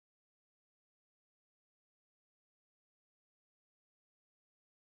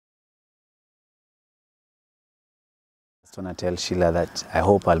just want to tell Sheila that I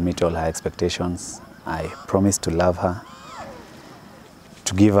hope I'll meet all her expectations. I promise to love her,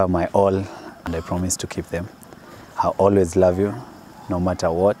 to give her my all, and I promise to keep them. I'll always love you, no matter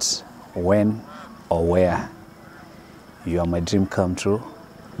what, when, or where. You are my dream come true,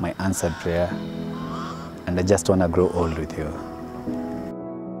 my answered prayer, and I just want to grow old with you.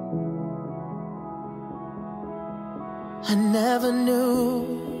 I never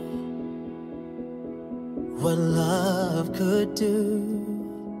knew what love could do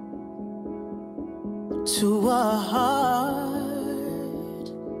to a heart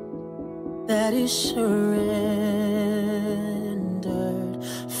that is surrendered.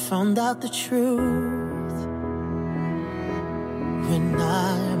 Found out the truth when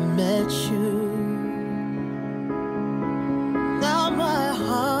I met you. Now my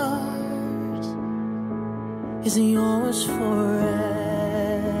heart is yours forever.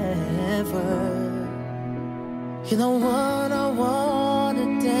 You're the one I want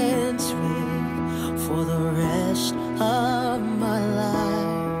to dance with for the rest of my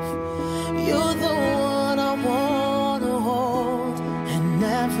life. You're the one I want to hold and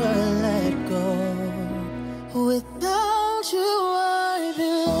never let go. Without you I'd be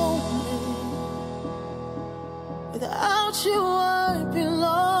lonely. Without you I'd be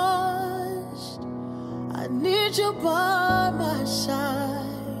lost. I need you by my side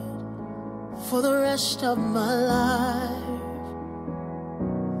for the rest of my life.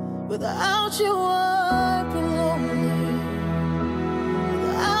 Without you I'd be lonely.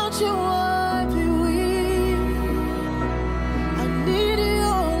 Without you I'd be weak. I need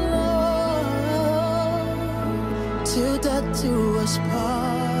your love till death do us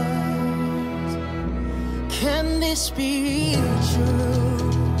part. Can this be true?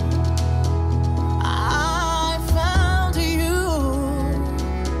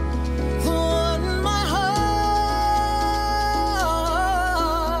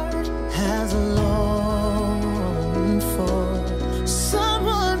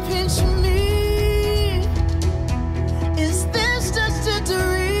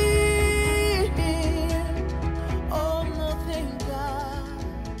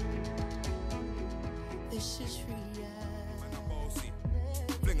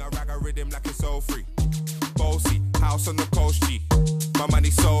 On the coast, G. My money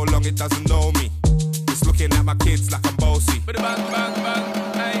so long it doesn't know me. It's looking at my kids like I'm bossy. Bang, bang, bang,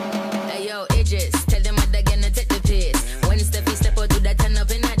 hey. Hey yo, Idris, tell them what they're gonna take the piss. When Steffi step out, do that turn up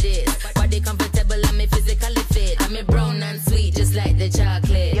in a dish. Body comfortable, I'm physically fit. I'm brown and sweet, just like the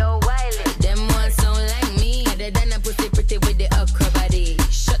chocolate. Yo, Wiley, them ones sound like me. Other than a pussy pretty with the okra body.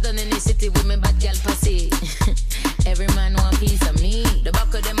 Shut down in the city with me bad girl pussy. Every man want piece of me. The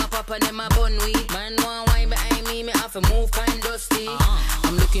back of them a pop and them a bun weed. Man want wine behind me have to move kind dusty.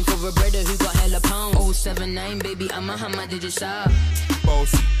 I'm looking for a brother who got hella pound. 079 baby, I'm a hammer, did you stop?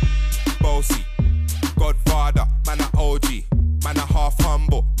 Bossy, bossy, Godfather, man a OG, man a half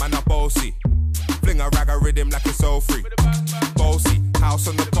humble, man a bossy. Fling a rag a rhythm like it's all free. Bossy, house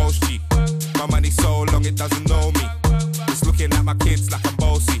on the coast, G. My money so long it doesn't know me. It's looking at my kids like I'm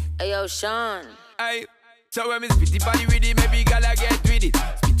bossy. Hey yo, Sean. Hey, so when me spitty body with it, maybe gala get with it.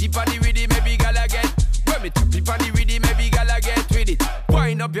 Spitty body with it, maybe gala get. When me tappy body with it, maybe gala get with it.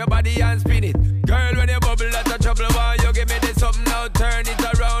 Wind up your body and spin it. Girl, when you bubble out of trouble, why you give me this something now? Turn it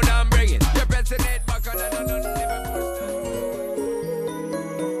around and bring it. You're pressing it back on and on.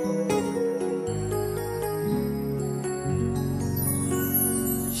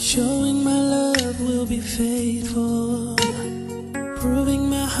 Showing my love will be faithful. Proving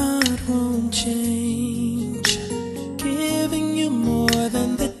my heart won't change. Giving you more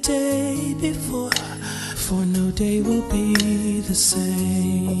than the day before. For no day will be the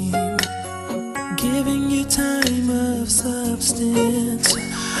same. Giving you time of substance.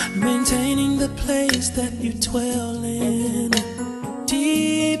 Maintaining the place that you dwell in.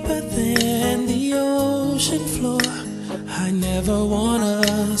 Deeper than the ocean floor. I never want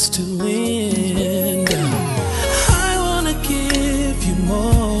us to end. I wanna give you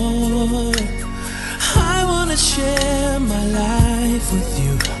more. I wanna share my life with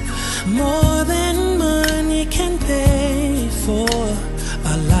you. More than money can pay for.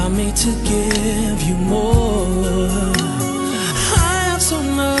 Allow me to give you more. I have so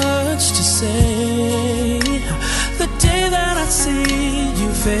much to say. The day that I see you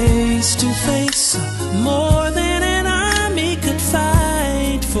face to face, more than an army could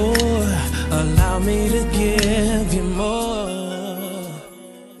fight for. Allow me to give you more.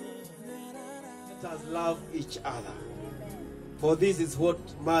 Let us love each other, for this is what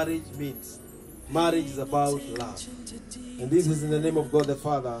marriage means. Marriage is about love. And this is in the name of God the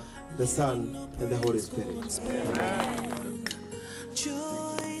Father, the Son, and the Holy Spirit.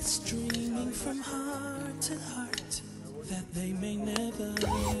 Joy streaming from heart to heart, that they may never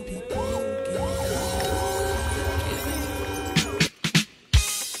be broken.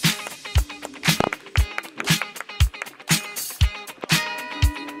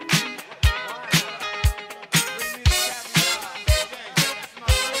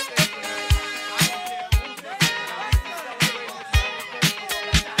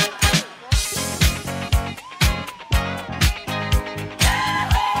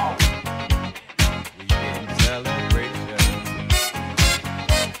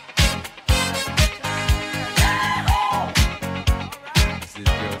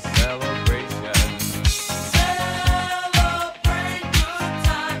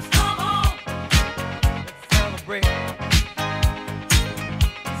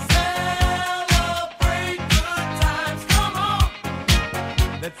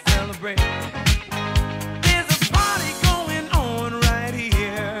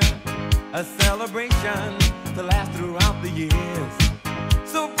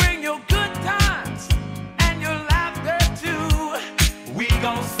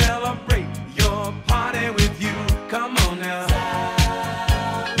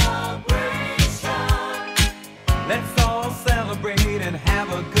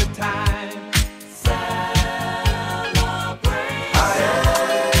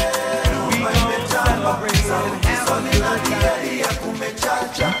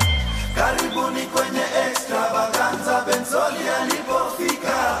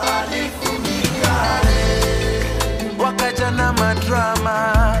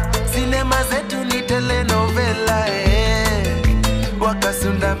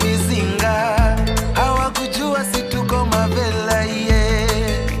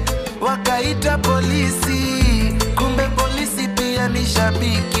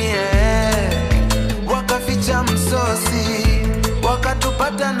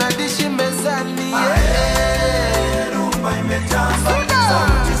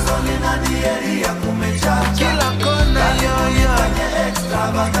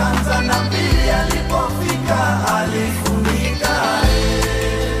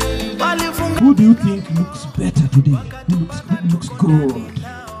 Who do you think looks better today? Who looks good?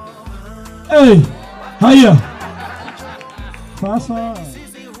 Hey, hiya. Sasa,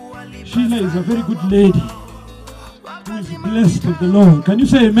 Sheila is a very good lady who is blessed of the Lord. Can you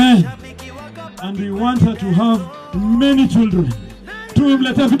say amen? And we want her to have many children.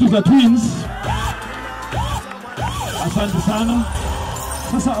 Tumemletea vitu za twins. Asante sana.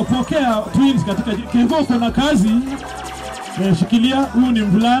 Sasa upokea twins katika kego kuna kazi. Shikilia, huyu ni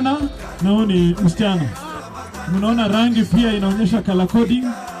mvulana na huyu ni msichana. Unaona rangi pia inaonyesha color coding.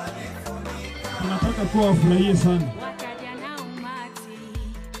 Tunataka kuwa wafurahie sana.